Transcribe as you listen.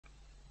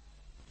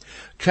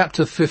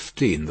Chapter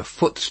 15. The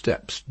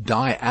footsteps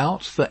die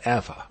out for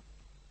ever.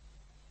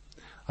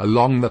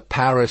 Along the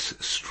Paris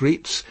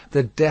streets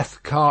the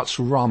death carts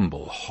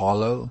rumble,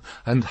 hollow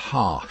and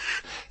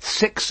harsh.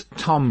 6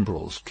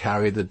 tumbrils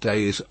carry the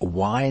day's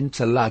wine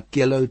to la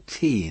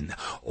guillotine,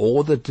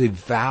 all the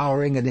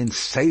devouring and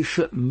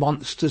insatiate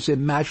monsters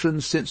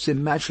imagined since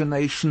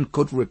imagination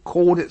could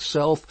record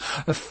itself,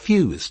 are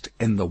fused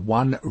in the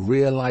one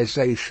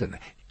realization,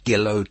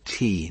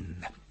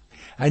 guillotine.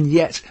 And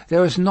yet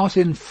there is not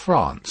in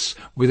France,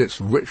 with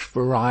its rich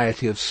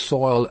variety of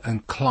soil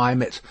and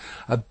climate,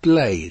 a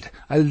blade,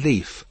 a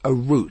leaf, a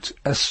root,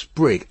 a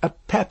sprig, a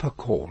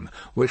peppercorn,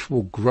 which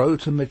will grow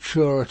to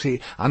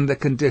maturity under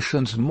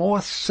conditions more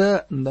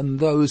certain than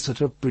those that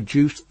have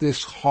produced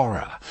this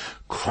horror,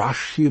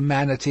 crush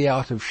humanity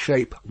out of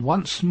shape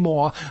once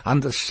more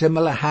under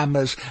similar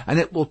hammers, and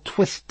it will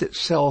twist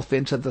itself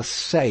into the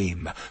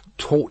same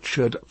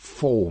tortured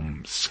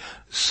forms.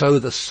 Sow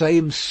the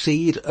same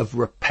seed of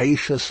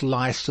rapacious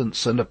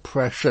license and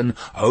oppression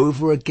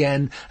over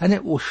again, and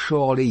it will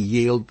surely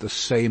yield the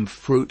same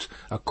fruit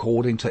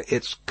according to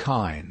its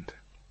kind.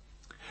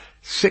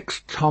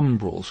 6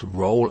 tumbrils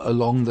roll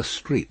along the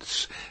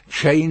streets.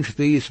 Change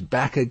these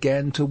back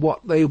again to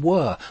what they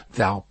were,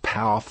 thou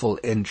powerful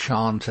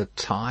enchanter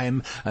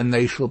Time, and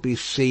they shall be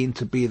seen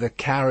to be the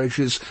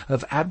carriages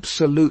of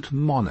absolute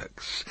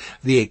monarchs,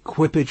 the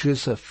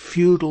equipages of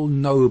feudal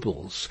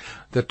nobles,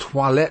 the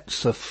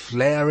toilettes of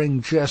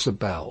flaring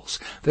Jezebels,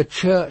 the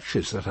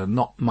churches that are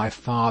not my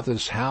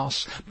father's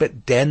house,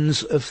 but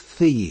dens of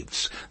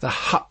thieves, the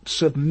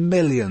huts of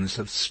millions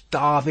of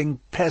starving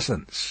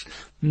peasants.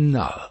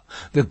 No,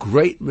 the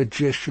great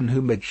magician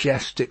who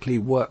majestically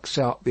works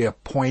out the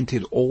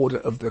appointed order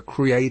of the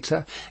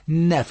Creator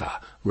never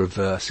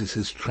reverses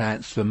his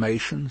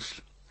transformations.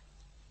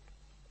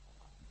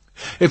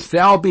 If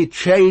thou be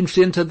changed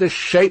into this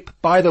shape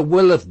by the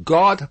will of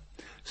God,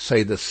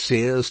 say the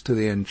seers to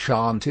the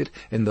enchanted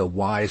in the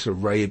wise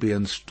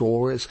Arabian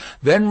stories,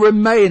 then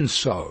remain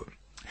so.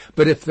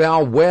 But if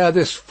thou wear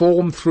this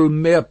form through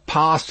mere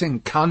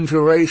passing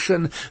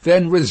conjuration,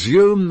 then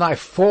resume thy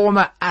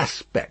former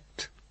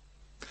aspect.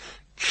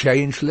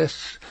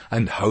 Changeless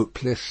and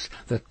hopeless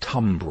the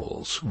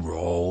tumbrils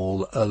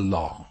roll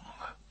along.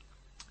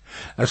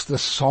 As the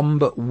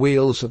sombre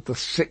wheels of the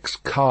 6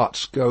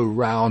 carts go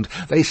round,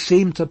 they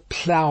seem to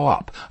plough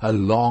up a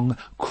long,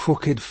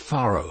 crooked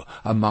furrow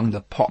among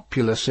the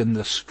populace in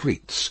the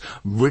streets.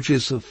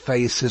 Ridges of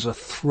faces are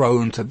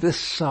thrown to this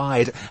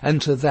side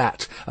and to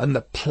that, and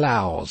the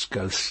ploughs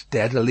go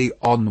steadily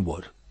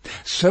onward.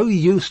 So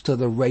used are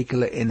the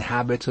regular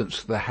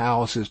inhabitants of the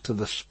houses to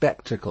the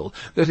spectacle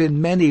that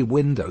in many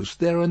windows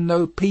there are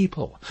no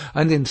people,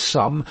 and in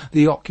some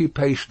the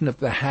occupation of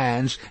the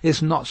hands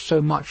is not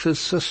so much as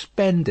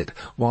suspended,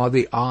 while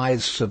the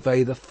eyes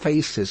survey the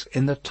faces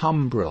in the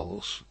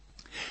tumbrils.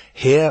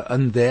 Here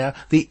and there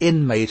the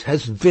inmate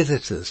has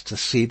visitors to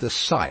see the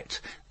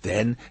sight.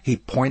 Then he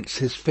points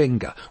his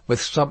finger with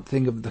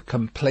something of the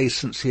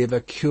complacency of a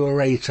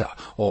curator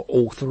or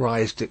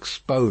authorized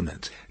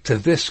exponent to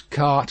this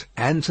cart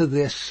and to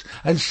this,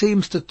 and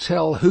seems to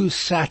tell who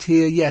sat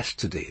here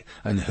yesterday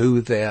and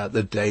who there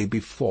the day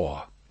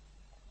before.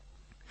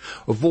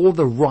 Of all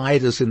the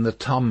riders in the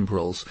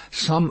tumbrils,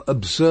 some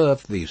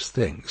observe these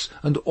things,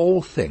 and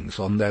all things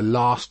on their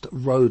last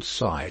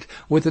roadside,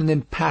 with an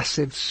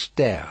impassive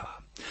stare.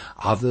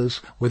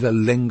 Others with a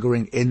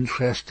lingering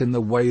interest in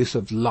the ways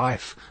of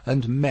life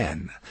and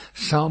men.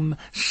 Some,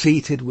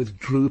 seated with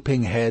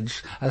drooping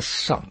heads, are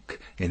sunk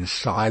in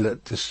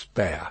silent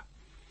despair.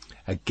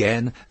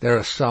 Again, there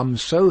are some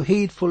so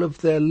heedful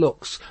of their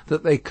looks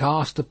that they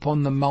cast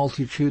upon the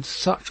multitude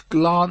such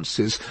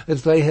glances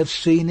as they have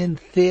seen in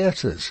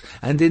theatres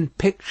and in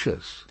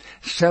pictures.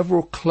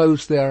 Several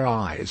close their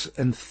eyes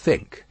and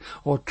think,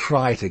 or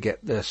try to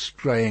get their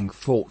straying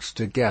thoughts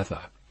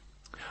together.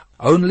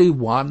 Only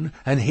one,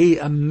 and he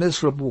a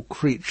miserable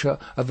creature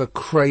of a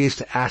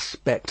crazed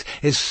aspect,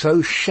 is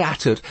so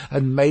shattered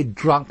and made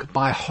drunk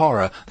by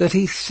horror that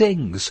he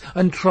sings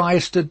and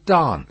tries to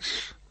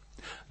dance.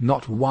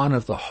 Not one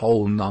of the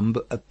whole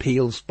number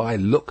appeals by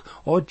look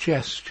or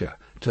gesture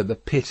to the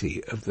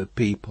pity of the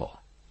people.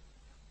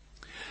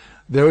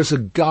 There is a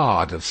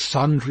guard of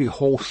sundry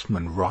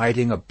horsemen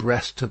riding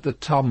abreast of the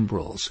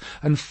tumbrils,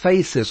 and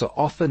faces are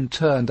often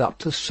turned up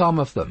to some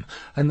of them,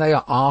 and they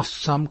are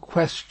asked some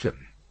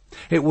question.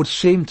 It would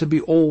seem to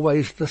be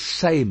always the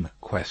same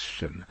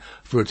question,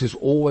 for it is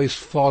always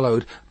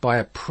followed by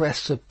a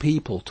press of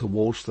people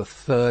towards the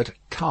 3rd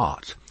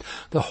cart.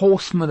 The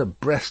horsemen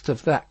abreast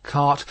of that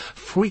cart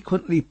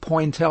frequently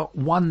point out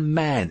one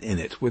man in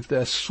it with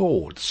their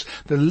swords.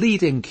 The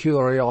leading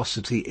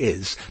curiosity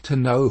is to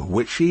know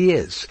which he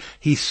is.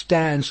 He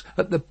stands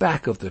at the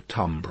back of the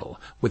tumbril,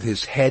 with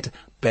his head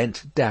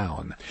bent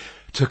down,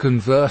 to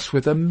converse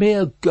with a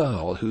mere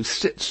girl who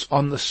sits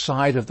on the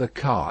side of the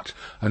cart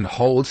and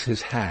holds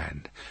his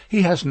hand.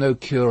 He has no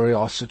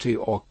curiosity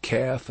or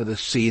care for the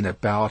scene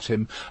about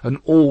him, and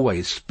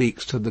always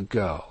speaks to the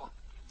girl.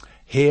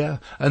 Here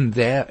and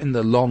there in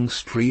the long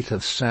street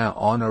of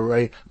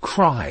Saint-Honoré,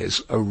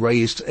 cries are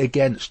raised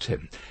against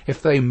him.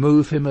 If they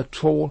move him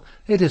at all,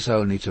 it is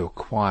only to a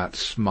quiet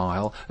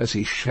smile as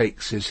he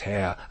shakes his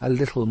hair a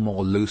little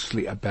more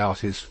loosely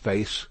about his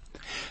face.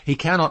 He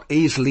cannot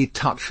easily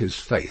touch his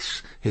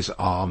face, his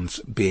arms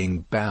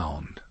being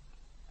bound.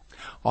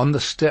 On the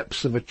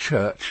steps of a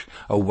church,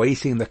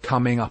 awaiting the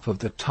coming up of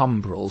the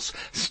tumbrils,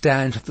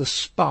 stand the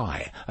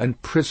spy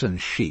and prison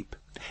sheep.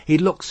 He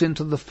looks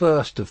into the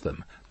first of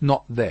them,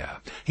 not there.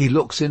 He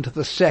looks into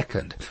the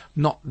second,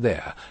 not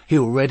there. He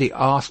already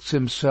asks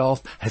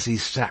himself, has he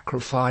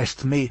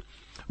sacrificed me?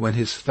 When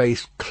his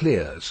face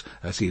clears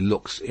as he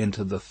looks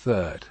into the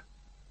third.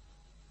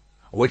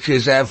 Which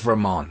is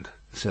Evrémonde?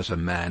 Says a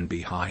man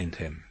behind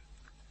him.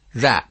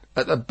 That,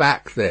 at the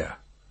back there.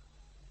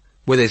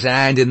 With his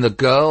hand in the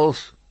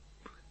girl's?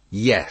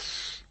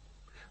 Yes.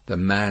 The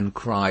man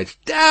cried,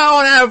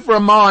 down,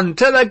 Evrémonde,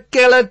 to the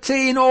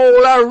guillotine,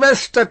 all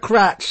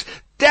aristocrats!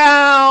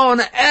 Down,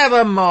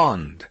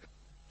 Evrémonde!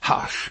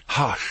 Hush,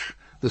 hush,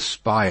 the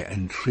spy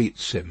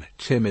entreats him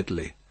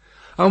timidly.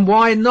 And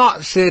why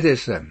not,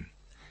 citizen?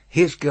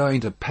 He is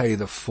going to pay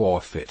the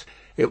forfeit.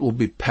 It will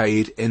be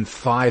paid in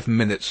 5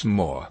 minutes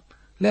more.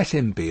 Let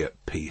him be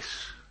at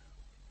peace.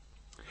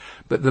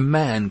 But the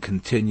man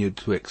continued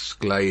to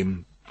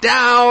exclaim,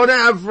 down,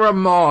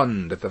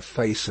 Evrémonde! The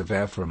face of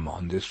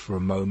Evrémonde is for a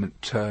moment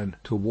turned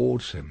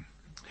towards him.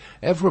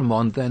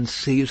 Evrémonde then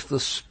sees the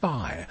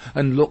spy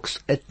and looks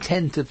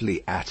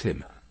attentively at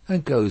him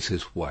and goes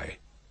his way.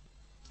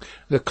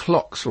 The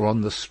clocks are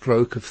on the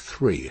stroke of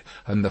 3,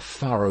 and the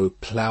furrow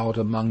ploughed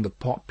among the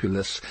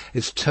populace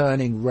is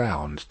turning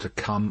round to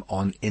come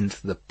on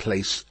into the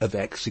place of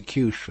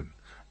execution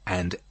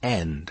and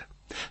end.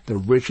 The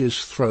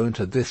ridges thrown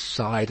to this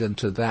side and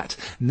to that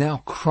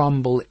now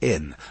crumble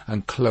in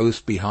and close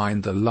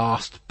behind the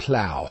last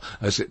plough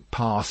as it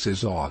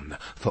passes on,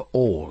 for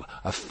all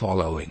are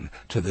following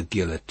to the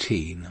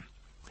guillotine.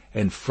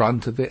 In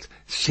front of it,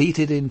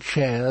 seated in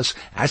chairs,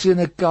 as in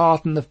a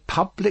garden of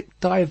public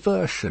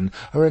diversion,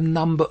 are a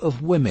number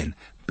of women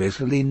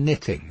busily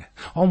knitting.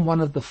 On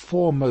one of the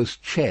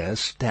foremost chairs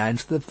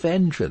stands the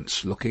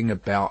Vengeance, looking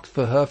about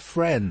for her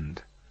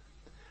friend.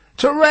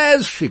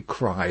 Thérèse, she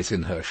cries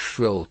in her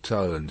shrill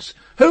tones.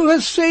 Who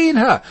has seen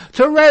her?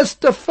 Thérèse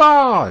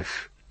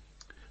Defarge.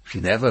 She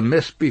never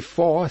missed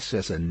before,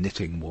 says a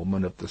knitting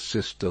woman of the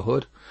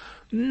sisterhood.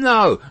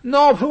 No,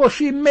 nor will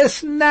she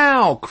miss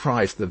now,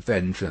 cries the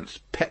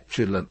Vengeance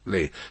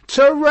petulantly.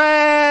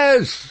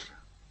 Thérèse!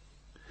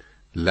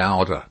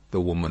 Louder,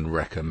 the woman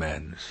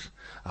recommends.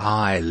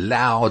 Ay,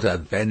 louder,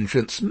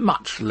 Vengeance,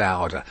 much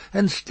louder,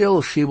 and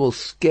still she will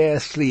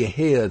scarcely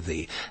hear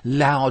thee.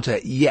 Louder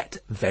yet,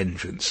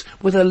 Vengeance,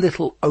 with a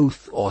little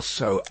oath or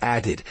so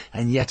added,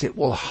 and yet it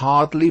will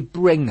hardly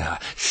bring her.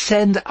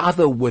 Send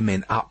other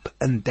women up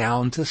and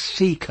down to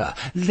seek her,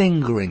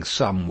 lingering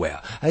somewhere,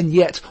 and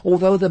yet,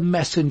 although the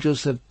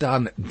messengers have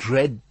done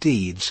dread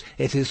deeds,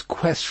 it is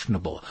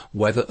questionable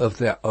whether of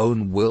their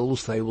own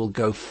wills they will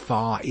go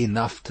far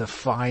enough to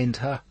find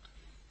her.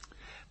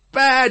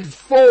 Bad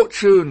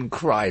fortune,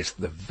 cries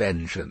the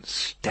Vengeance,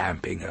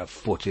 stamping her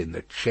foot in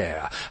the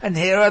chair. And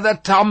here are the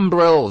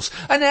tumbrils,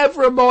 and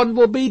Evrémonde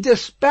will be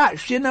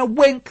dispatched in a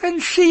wink,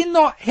 and she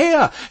not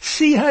here.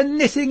 See her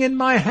knitting in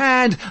my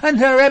hand, and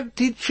her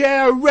empty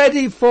chair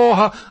ready for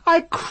her.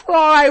 I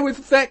cry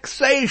with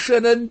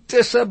vexation and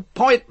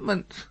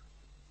disappointment.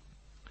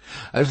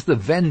 As the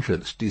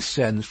Vengeance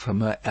descends from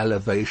her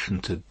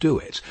elevation to do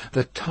it,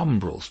 the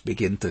tumbrils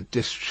begin to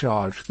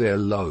discharge their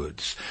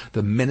loads.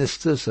 The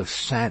ministers of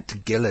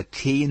Sainte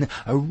Guillotine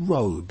are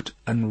robed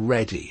and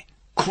ready.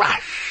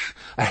 Crash!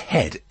 A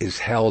head is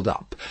held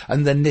up,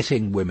 and the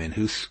knitting women,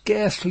 who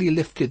scarcely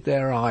lifted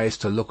their eyes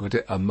to look at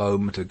it a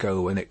moment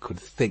ago when it could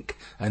think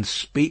and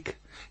speak,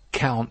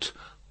 count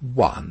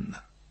 1.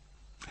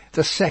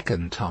 The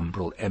second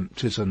tumbril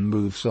empties and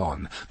moves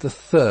on. The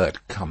third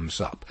comes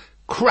up.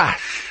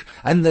 Crash!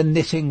 And the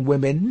knitting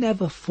women,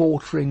 never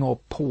faltering or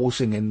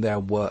pausing in their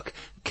work,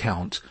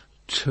 count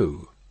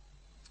 2.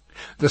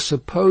 The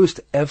supposed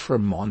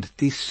Evrémonde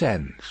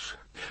descends,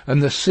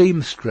 and the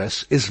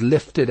seamstress is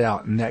lifted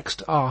out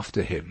next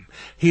after him.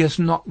 He has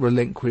not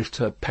relinquished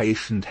her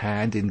patient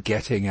hand in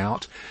getting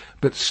out,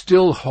 but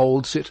still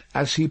holds it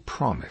as he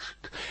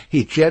promised.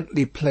 He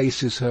gently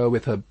places her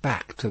with her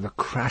back to the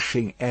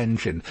crashing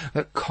engine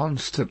that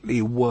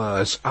constantly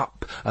whirs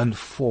up and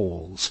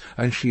falls,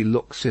 and she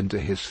looks into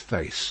his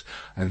face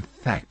and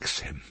thanks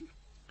him.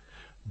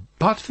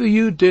 But for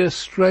you, dear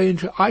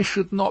stranger, I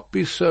should not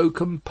be so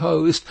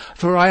composed,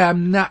 for I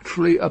am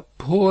naturally a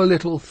poor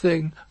little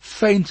thing,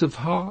 faint of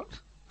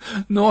heart.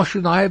 Nor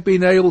should I have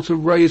been able to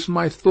raise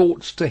my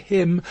thoughts to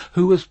him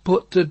who was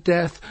put to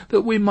death,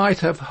 that we might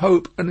have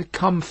hope and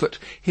comfort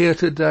here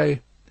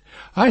today.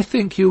 I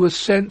think you were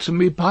sent to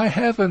me by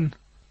heaven.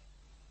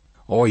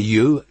 Or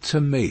you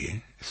to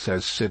me,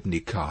 says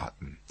Sidney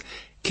Carton.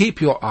 Keep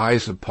your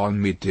eyes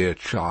upon me, dear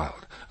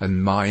child,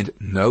 and mind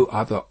no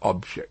other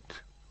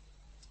object.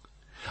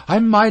 I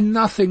mind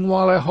nothing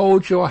while I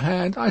hold your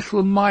hand. I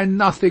shall mind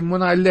nothing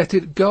when I let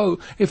it go,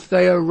 if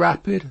they are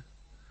rapid.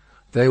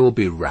 They will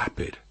be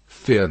rapid,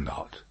 fear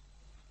not.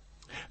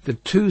 The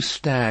two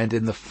stand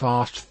in the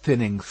fast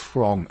thinning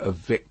throng of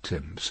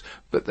victims,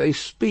 but they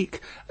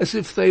speak as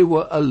if they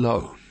were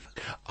alone.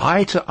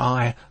 Eye to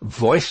eye,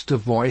 voice to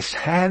voice,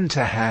 hand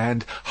to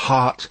hand,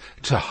 heart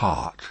to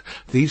heart,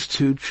 these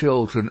two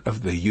children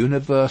of the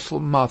universal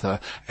mother,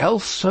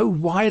 else so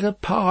wide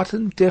apart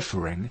and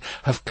differing,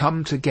 have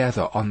come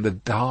together on the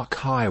dark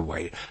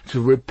highway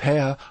to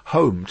repair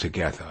home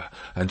together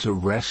and to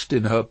rest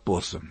in her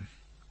bosom.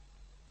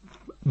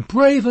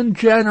 Brave and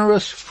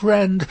generous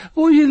friend,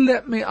 will you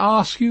let me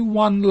ask you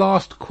one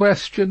last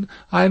question?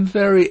 I am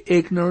very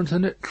ignorant,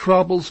 and it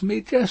troubles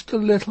me just a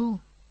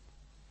little.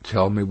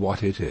 Tell me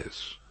what it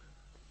is.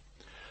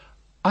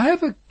 I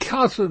have a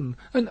cousin,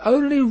 an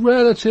only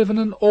relative and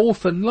an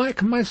orphan,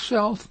 like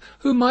myself,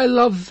 whom I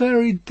love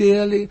very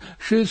dearly.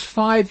 She is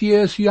 5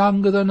 years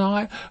younger than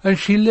I, and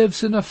she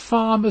lives in a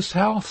farmer's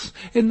house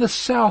in the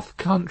south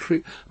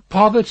country.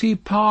 Poverty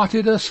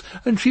parted us,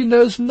 and she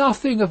knows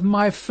nothing of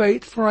my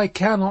fate, for I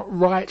cannot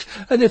write,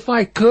 and if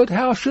I could,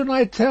 how should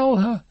I tell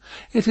her?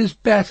 It is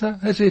better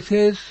as it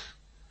is.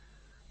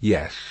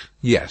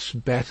 Yes,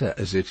 better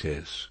as it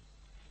is.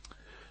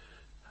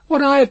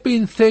 What I have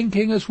been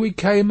thinking as we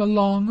came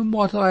along, and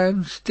what I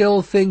am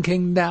still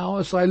thinking now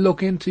as I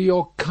look into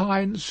your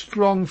kind,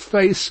 strong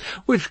face,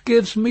 which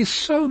gives me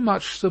so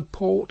much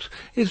support,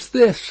 is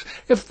this: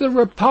 if the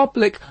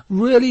Republic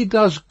really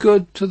does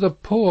good to the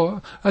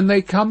poor, and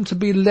they come to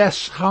be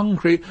less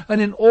hungry,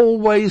 and in all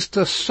ways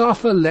to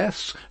suffer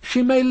less,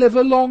 she may live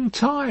a long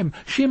time.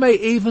 She may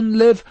even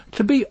live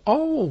to be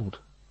old.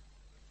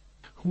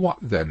 What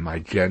then, my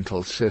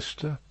gentle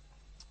sister?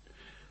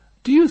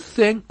 Do you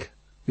think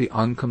the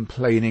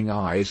uncomplaining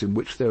eyes, in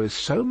which there is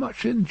so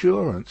much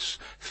endurance,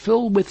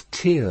 fill with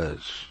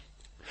tears,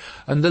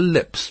 and the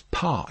lips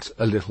part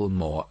a little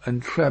more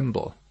and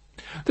tremble,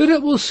 that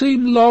it will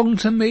seem long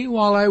to me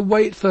while I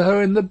wait for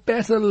her in the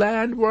better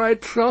land, where I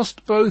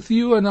trust both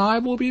you and I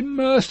will be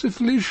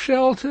mercifully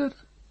sheltered?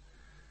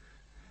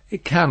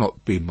 It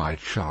cannot be, my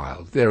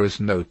child. There is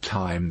no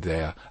time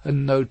there,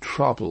 and no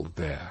trouble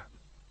there.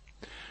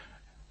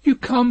 You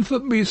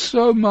comfort me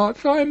so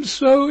much. I am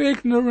so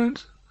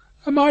ignorant.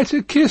 Am I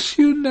to kiss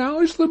you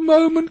now? Is the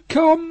moment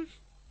come?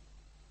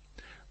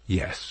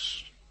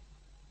 Yes.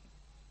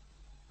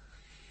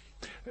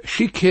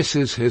 She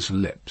kisses his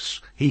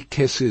lips. He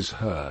kisses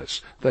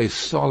hers. They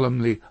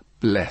solemnly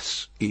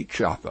bless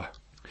each other.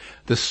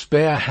 The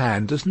spare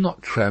hand does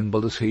not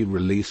tremble as he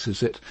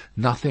releases it.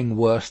 Nothing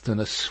worse than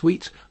a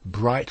sweet,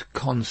 bright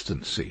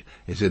constancy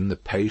is in the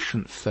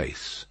patient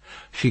face.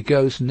 She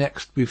goes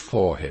next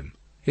before him,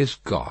 is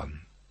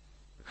gone.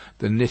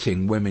 The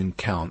knitting women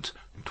count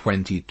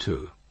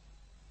 22.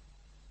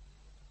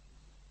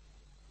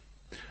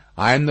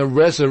 I am the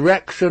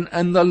resurrection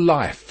and the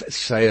life,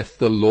 saith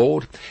the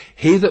Lord.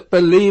 He that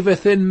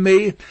believeth in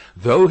me,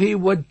 though he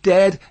were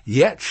dead,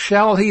 yet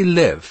shall he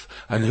live,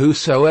 and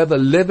whosoever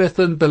liveth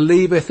and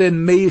believeth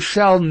in me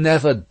shall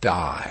never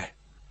die.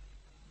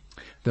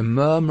 The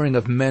murmuring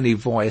of many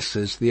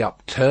voices, the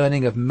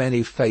upturning of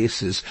many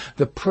faces,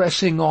 the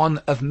pressing on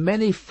of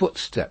many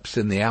footsteps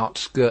in the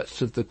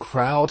outskirts of the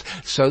crowd,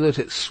 so that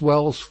it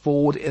swells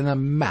forward in a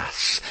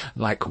mass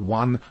like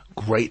one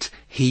great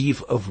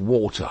heave of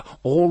water,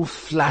 all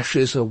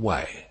flashes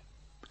away.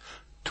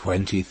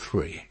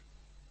 23.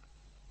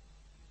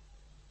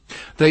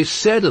 They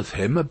said of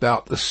him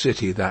about the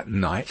city that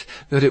night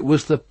that it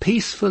was the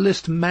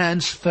peacefullest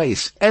man's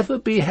face ever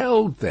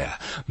beheld there.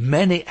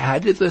 Many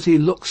added that he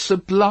looked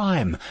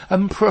sublime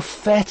and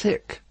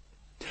prophetic.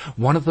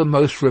 One of the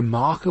most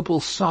remarkable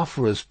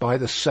sufferers by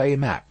the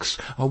same axe,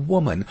 a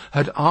woman,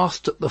 had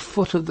asked at the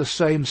foot of the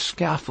same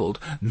scaffold,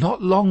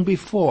 not long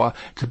before,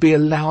 to be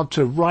allowed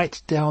to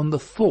write down the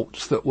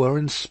thoughts that were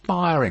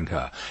inspiring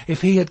her.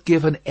 If he had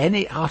given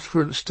any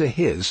utterance to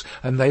his,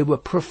 and they were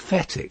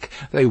prophetic,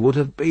 they would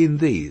have been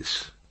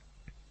these: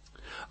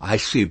 I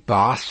see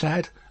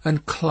Barsad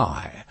and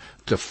Cly,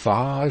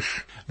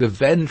 Defarge, the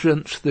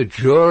Vengeance, the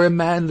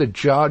Juryman, the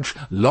Judge,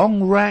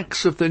 long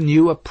ranks of the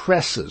new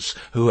oppressors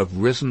who have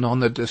risen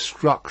on the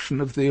destruction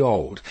of the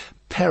old,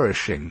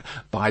 perishing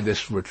by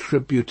this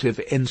retributive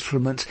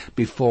instrument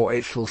before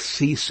it shall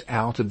cease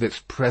out of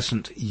its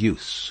present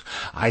use.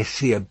 I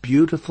see a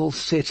beautiful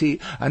city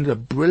and a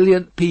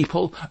brilliant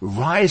people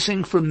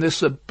rising from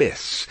this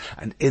abyss,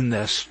 and in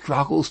their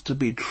struggles to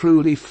be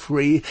truly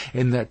free,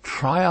 in their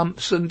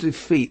triumphs and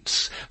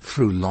defeats,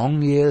 through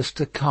long years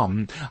to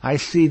come, I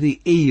see the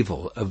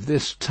evil of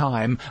this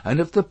time and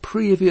of the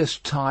previous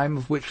time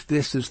of which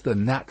this is the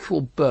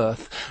natural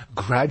birth,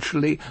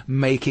 gradually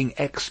making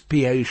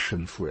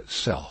expiation for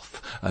itself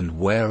and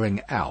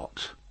wearing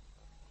out.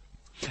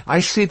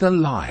 I see the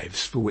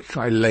lives for which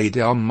I lay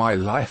down my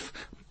life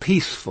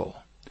peaceful,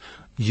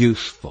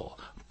 useful,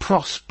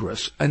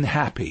 prosperous and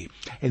happy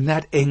in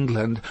that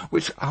England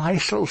which I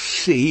shall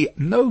see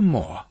no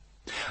more.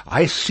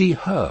 I see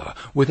her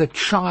with a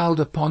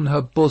child upon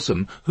her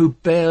bosom who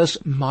bears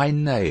my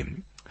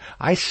name.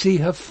 I see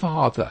her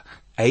father,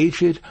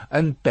 aged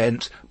and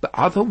bent, but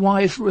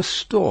otherwise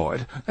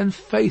restored and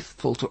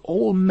faithful to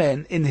all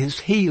men in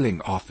his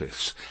healing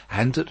office,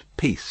 and at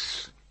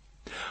peace.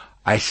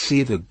 I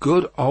see the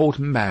good old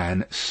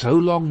man, so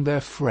long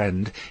their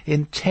friend,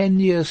 in 10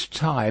 years'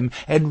 time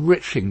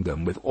enriching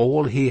them with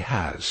all he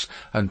has,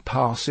 and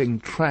passing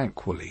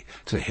tranquilly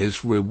to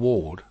his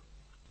reward.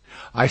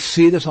 I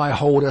see that I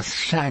hold a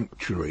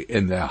sanctuary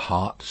in their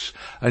hearts,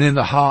 and in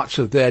the hearts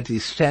of their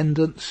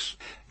descendants,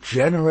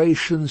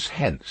 generations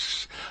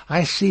hence.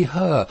 I see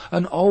her,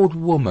 an old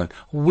woman,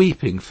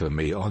 weeping for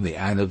me on the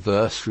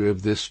anniversary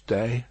of this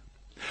day.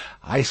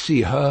 I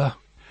see her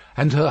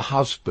and her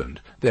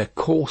husband, their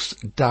course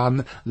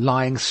done,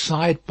 lying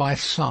side by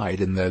side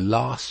in their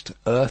last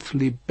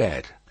earthly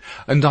bed.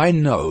 And I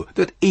know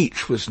that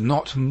each was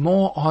not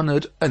more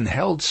honoured and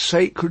held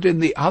sacred in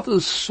the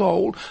other's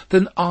soul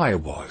than I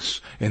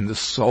was in the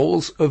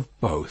souls of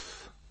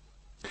both.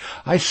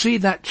 I see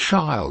that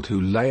child who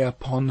lay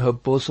upon her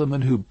bosom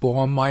and who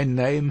bore my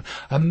name,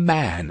 a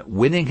man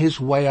winning his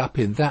way up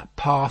in that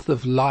path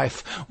of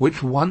life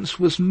which once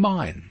was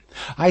mine.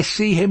 I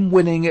see him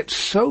winning it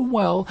so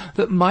well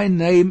that my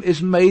name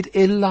is made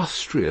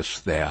illustrious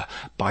there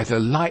by the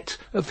light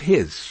of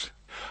his.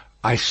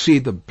 I see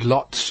the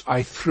blots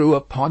I threw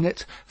upon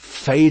it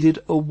faded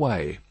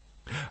away.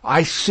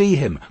 I see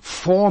him,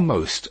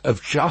 foremost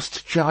of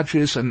just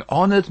judges and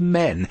honoured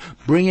men,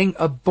 bringing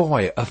a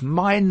boy of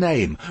my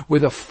name,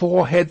 with a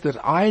forehead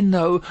that I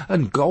know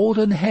and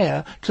golden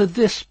hair, to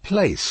this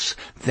place,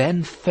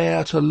 then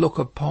fair to look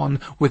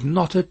upon, with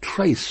not a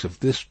trace of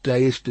this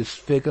day's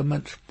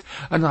disfigurement.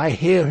 And I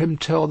hear him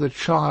tell the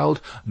child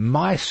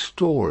my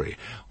story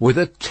with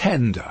a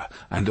tender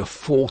and a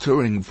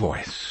faltering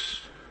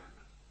voice.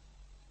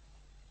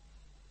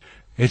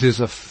 It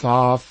is a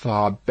far,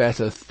 far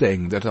better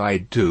thing that I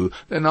do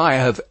than I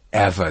have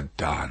ever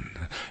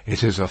done.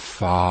 It is a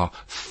far,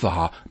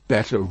 far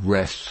better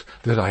rest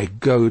that I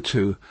go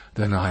to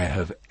than I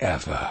have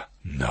ever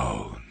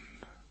known.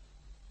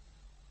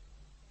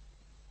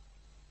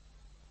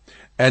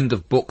 End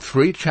of Book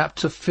 3,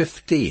 Chapter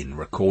 15.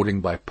 Recording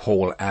by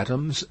Paul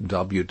Adams,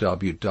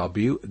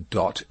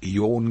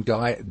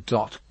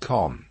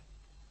 www.yawnguy.com.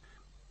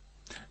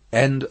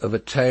 End of A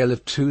Tale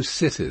of Two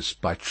Cities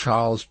by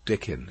Charles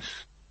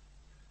Dickens.